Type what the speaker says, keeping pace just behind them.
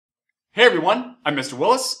Hey everyone, I'm Mr.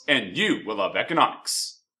 Willis, and you will love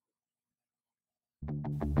economics.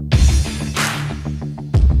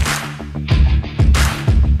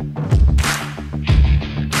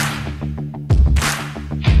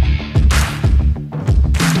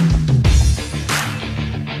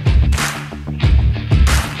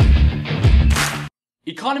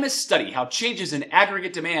 Economists study how changes in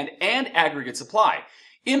aggregate demand and aggregate supply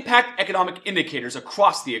impact economic indicators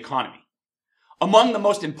across the economy. Among the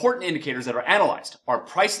most important indicators that are analyzed are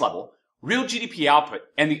price level, real GDP output,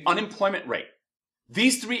 and the unemployment rate.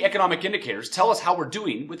 These three economic indicators tell us how we're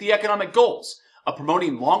doing with the economic goals of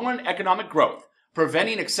promoting long-run economic growth,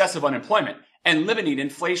 preventing excessive unemployment, and limiting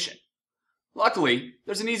inflation. Luckily,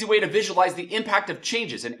 there's an easy way to visualize the impact of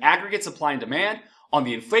changes in aggregate supply and demand on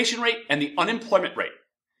the inflation rate and the unemployment rate.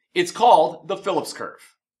 It's called the Phillips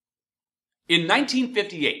Curve. In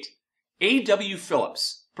 1958, A.W.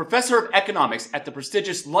 Phillips, professor of economics at the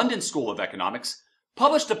prestigious London School of Economics,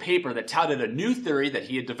 published a paper that touted a new theory that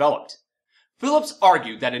he had developed. Phillips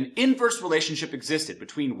argued that an inverse relationship existed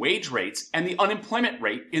between wage rates and the unemployment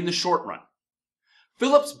rate in the short run.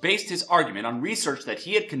 Phillips based his argument on research that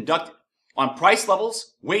he had conducted on price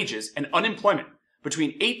levels, wages, and unemployment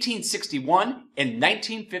between 1861 and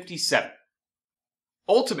 1957.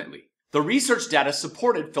 Ultimately, the research data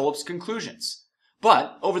supported Phillips' conclusions.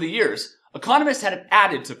 But, over the years, economists had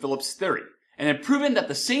added to Phillips' theory and had proven that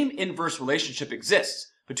the same inverse relationship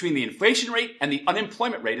exists between the inflation rate and the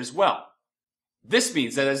unemployment rate as well. This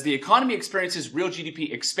means that as the economy experiences real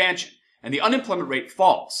GDP expansion and the unemployment rate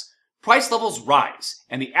falls, price levels rise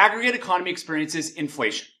and the aggregate economy experiences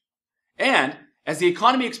inflation. And as the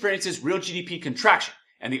economy experiences real GDP contraction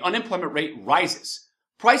and the unemployment rate rises,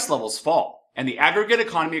 price levels fall and the aggregate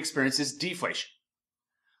economy experiences deflation.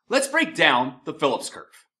 Let's break down the Phillips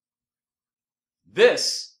curve.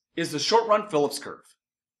 This is the short-run Phillips curve.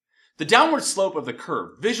 The downward slope of the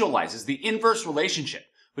curve visualizes the inverse relationship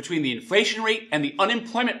between the inflation rate and the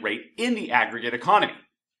unemployment rate in the aggregate economy.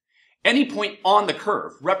 Any point on the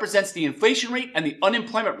curve represents the inflation rate and the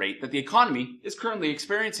unemployment rate that the economy is currently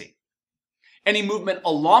experiencing. Any movement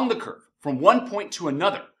along the curve from one point to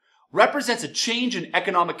another represents a change in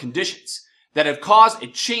economic conditions that have caused a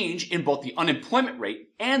change in both the unemployment rate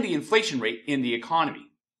and the inflation rate in the economy.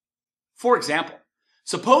 For example,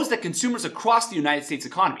 suppose that consumers across the United States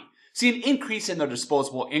economy see an increase in their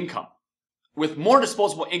disposable income. With more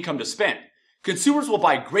disposable income to spend, consumers will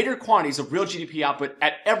buy greater quantities of real GDP output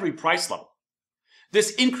at every price level.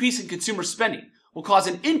 This increase in consumer spending will cause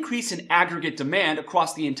an increase in aggregate demand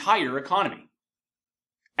across the entire economy.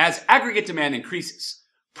 As aggregate demand increases,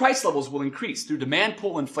 price levels will increase through demand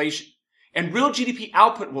pull inflation, and real GDP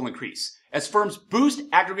output will increase as firms boost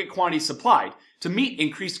aggregate quantities supplied to meet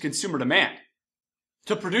increased consumer demand.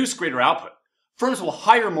 To produce greater output, firms will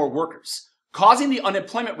hire more workers, causing the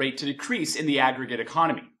unemployment rate to decrease in the aggregate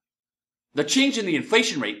economy. The change in the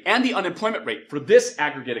inflation rate and the unemployment rate for this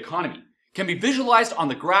aggregate economy can be visualized on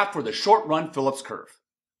the graph for the short-run Phillips curve.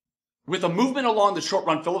 With a movement along the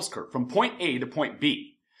short-run Phillips curve from point A to point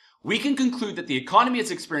B, we can conclude that the economy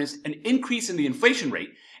has experienced an increase in the inflation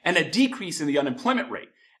rate and a decrease in the unemployment rate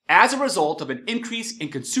as a result of an increase in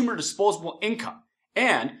consumer disposable income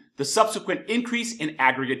and the subsequent increase in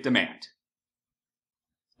aggregate demand.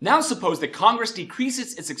 Now suppose that Congress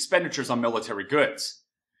decreases its expenditures on military goods.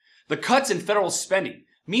 The cuts in federal spending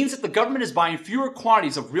means that the government is buying fewer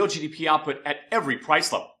quantities of real GDP output at every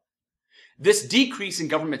price level. This decrease in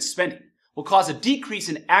government spending will cause a decrease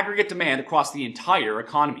in aggregate demand across the entire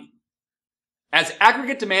economy. As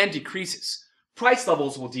aggregate demand decreases, price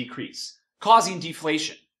levels will decrease, causing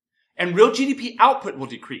deflation, and real GDP output will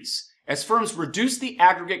decrease as firms reduce the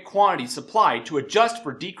aggregate quantity supplied to adjust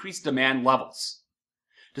for decreased demand levels.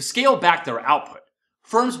 To scale back their output,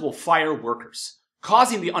 firms will fire workers,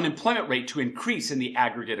 causing the unemployment rate to increase in the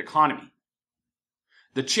aggregate economy.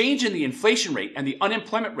 The change in the inflation rate and the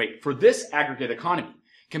unemployment rate for this aggregate economy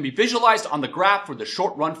can be visualized on the graph for the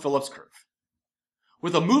short-run Phillips curve.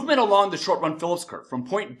 With a movement along the short-run Phillips curve from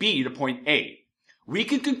point B to point A, we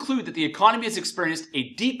can conclude that the economy has experienced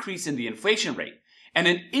a decrease in the inflation rate and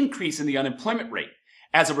an increase in the unemployment rate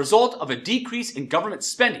as a result of a decrease in government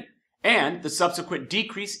spending and the subsequent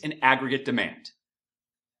decrease in aggregate demand.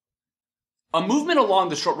 A movement along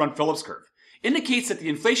the short-run Phillips curve indicates that the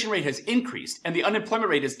inflation rate has increased and the unemployment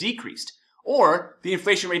rate has decreased, or the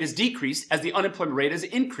inflation rate has decreased as the unemployment rate has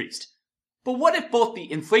increased. But what if both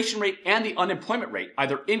the inflation rate and the unemployment rate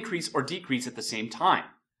either increase or decrease at the same time?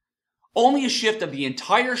 Only a shift of the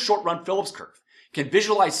entire short-run Phillips curve can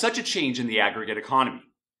visualize such a change in the aggregate economy.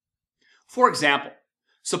 For example,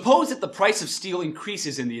 suppose that the price of steel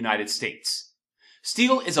increases in the United States.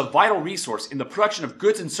 Steel is a vital resource in the production of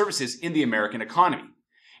goods and services in the American economy.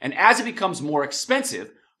 And as it becomes more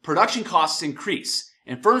expensive, production costs increase,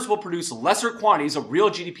 and firms will produce lesser quantities of real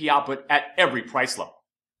GDP output at every price level.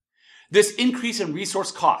 This increase in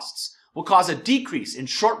resource costs will cause a decrease in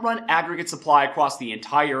short-run aggregate supply across the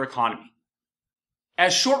entire economy.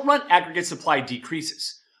 As short-run aggregate supply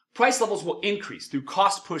decreases, price levels will increase through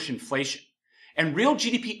cost-push inflation, and real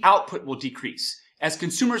GDP output will decrease as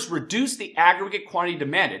consumers reduce the aggregate quantity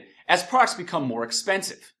demanded as products become more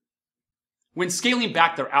expensive. When scaling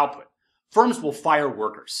back their output, firms will fire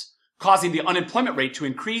workers, causing the unemployment rate to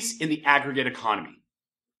increase in the aggregate economy.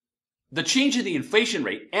 The change in the inflation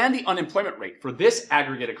rate and the unemployment rate for this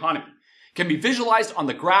aggregate economy can be visualized on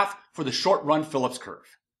the graph for the short-run Phillips curve.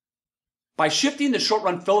 By shifting the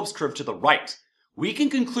short-run Phillips curve to the right, we can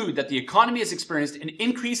conclude that the economy has experienced an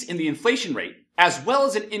increase in the inflation rate as well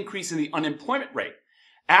as an increase in the unemployment rate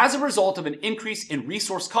as a result of an increase in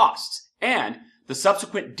resource costs and the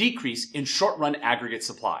subsequent decrease in short-run aggregate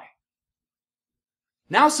supply.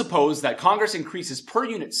 Now suppose that Congress increases per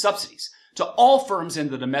unit subsidies to all firms in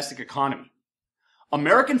the domestic economy.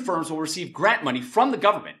 American firms will receive grant money from the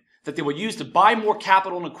government that they will use to buy more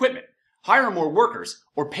capital and equipment, hire more workers,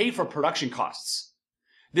 or pay for production costs.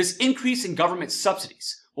 This increase in government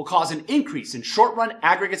subsidies will cause an increase in short-run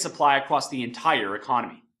aggregate supply across the entire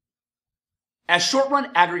economy. As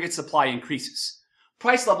short-run aggregate supply increases,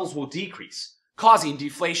 price levels will decrease, causing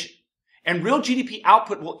deflation, and real GDP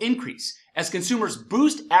output will increase as consumers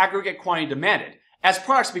boost aggregate quantity demanded as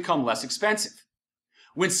products become less expensive.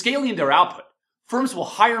 When scaling their output, firms will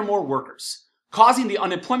hire more workers, causing the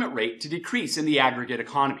unemployment rate to decrease in the aggregate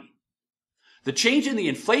economy. The change in the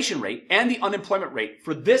inflation rate and the unemployment rate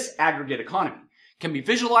for this aggregate economy can be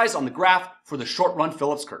visualized on the graph for the short-run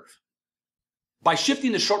Phillips curve. By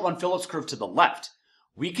shifting the short-run Phillips curve to the left,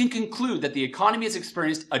 we can conclude that the economy has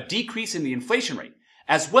experienced a decrease in the inflation rate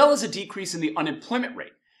as well as a decrease in the unemployment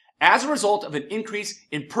rate as a result of an increase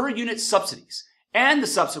in per unit subsidies and the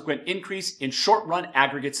subsequent increase in short-run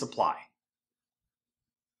aggregate supply.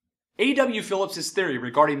 A.W. Phillips's theory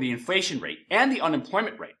regarding the inflation rate and the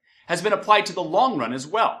unemployment rate has been applied to the long run as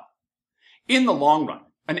well. In the long run,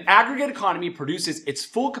 an aggregate economy produces its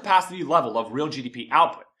full capacity level of real GDP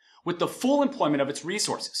output with the full employment of its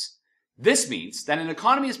resources. This means that an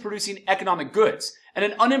economy is producing economic goods at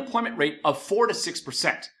an unemployment rate of 4 to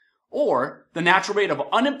 6%, or the natural rate of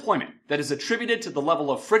unemployment that is attributed to the level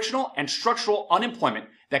of frictional and structural unemployment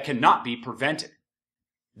that cannot be prevented.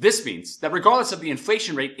 This means that regardless of the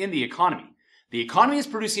inflation rate in the economy is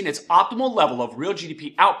producing its optimal level of real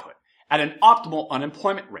GDP output at an optimal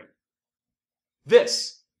unemployment rate.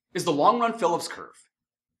 This is the long-run Phillips curve.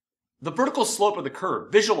 The vertical slope of the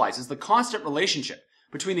curve visualizes the constant relationship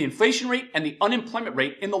between the inflation rate and the unemployment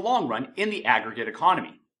rate in the long run in the aggregate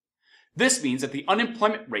economy. This means that the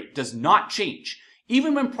unemployment rate does not change,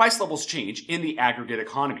 even when price levels change in the aggregate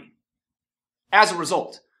economy. As a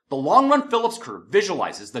result, the long-run Phillips curve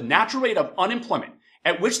visualizes the natural rate of unemployment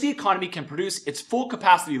at which the economy can produce its full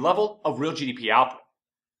capacity level of real GDP output.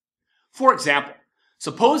 For example,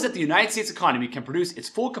 suppose that the United States economy can produce its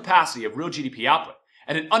full capacity of real GDP output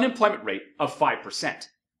at an unemployment rate of 5%.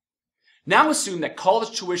 Now assume that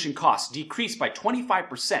college tuition costs decrease by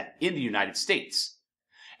 25% in the United States.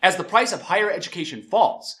 As the price of higher education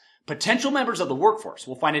falls, potential members of the workforce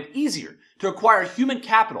will find it easier to acquire human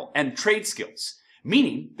capital and trade skills,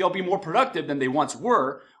 meaning they'll be more productive than they once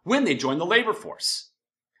were when they join the labor force.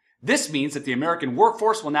 This means that the American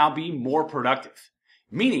workforce will now be more productive,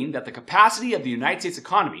 meaning that the capacity of the United States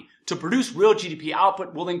economy to produce real GDP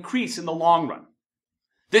output will increase in the long run.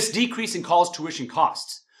 This decrease in college tuition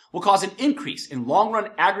costs will cause an increase in long-run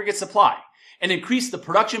aggregate supply and increase the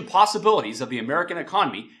production possibilities of the American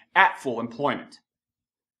economy at full employment.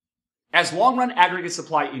 As long-run aggregate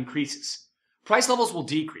supply increases, price levels will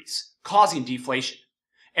decrease, causing deflation,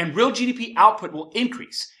 and real GDP output will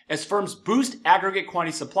increase as firms boost aggregate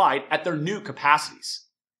quantity supplied at their new capacities.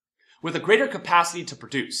 With a greater capacity to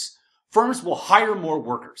produce, firms will hire more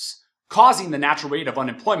workers, causing the natural rate of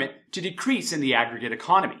unemployment to decrease in the aggregate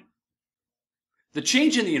economy. The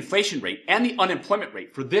change in the inflation rate and the unemployment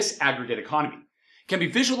rate for this aggregate economy can be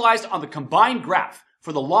visualized on the combined graph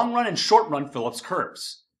for the long-run and short-run Phillips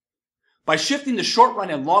curves. By shifting the short-run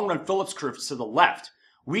and long-run Phillips curves to the left,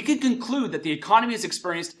 we can conclude that the economy has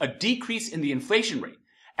experienced a decrease in the inflation rate,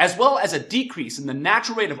 as well as a decrease in the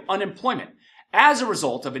natural rate of unemployment as a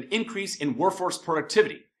result of an increase in workforce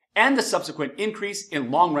productivity and the subsequent increase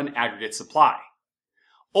in long-run aggregate supply.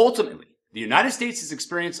 Ultimately, the United States has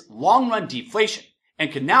experienced long-run deflation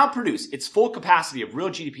and can now produce its full capacity of real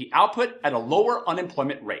GDP output at a lower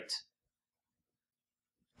unemployment rate.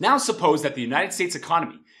 Now suppose that the United States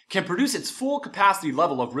economy can produce its full capacity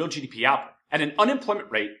level of real GDP output at an unemployment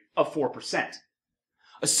rate of 4%.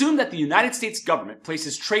 Assume that the United States government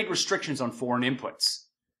places trade restrictions on foreign inputs.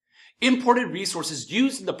 Imported resources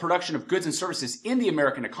used in the production of goods and services in the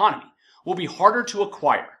American economy will be harder to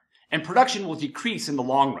acquire, and production will decrease in the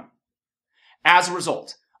long run. As a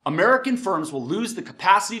result, American firms will lose the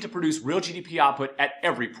capacity to produce real GDP output at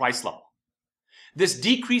every price level. This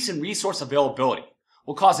decrease in resource availability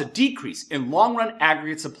will cause a decrease in long-run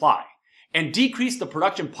aggregate supply and decrease the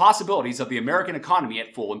production possibilities of the American economy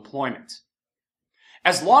at full employment.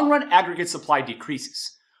 As long-run aggregate supply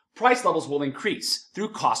decreases, price levels will increase through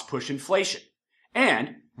cost-push inflation,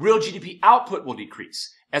 and real GDP output will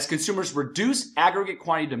decrease as consumers reduce aggregate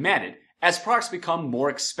quantity demanded as products become more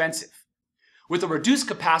expensive. With a reduced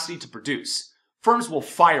capacity to produce, firms will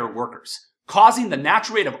fire workers, causing the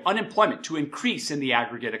natural rate of unemployment to increase in the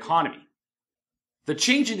aggregate economy. The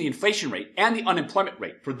change in the inflation rate and the unemployment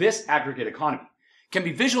rate for this aggregate economy can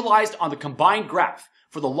be visualized on the combined graph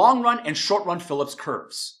for the long-run and short-run Phillips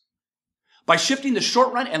curves. By shifting the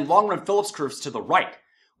short-run and long-run Phillips curves to the right,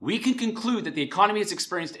 we can conclude that the economy has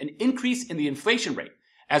experienced an increase in the inflation rate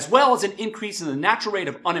as well as an increase in the natural rate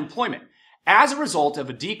of unemployment as a result of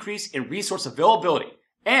a decrease in resource availability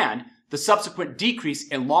and the subsequent decrease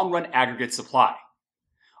in long-run aggregate supply.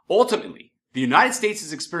 Ultimately, the United States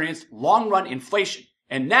has experienced long-run inflation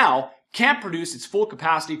and now can't produce its full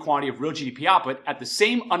capacity quantity of real GDP output at the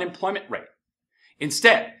same unemployment rate.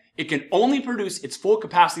 Instead, it can only produce its full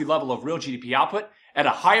capacity level of real GDP output at a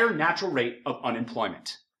higher natural rate of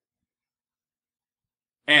unemployment.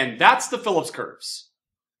 And that's the Phillips curves.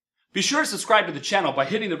 Be sure to subscribe to the channel by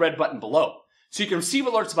hitting the red button below so you can receive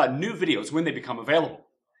alerts about new videos when they become available.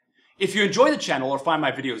 If you enjoy the channel or find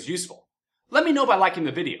my videos useful, let me know by liking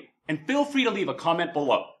the video and feel free to leave a comment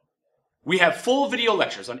below. We have full video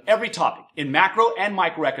lectures on every topic in macro and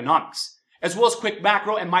microeconomics, as well as quick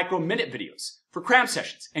macro and micro minute videos for cram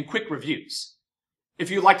sessions and quick reviews. If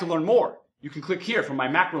you'd like to learn more, you can click here for my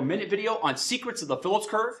macro minute video on secrets of the Phillips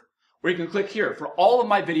curve, or you can click here for all of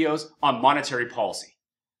my videos on monetary policy.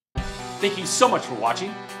 Thank you so much for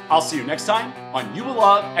watching. I'll see you next time on You Will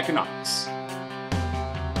Love Economics.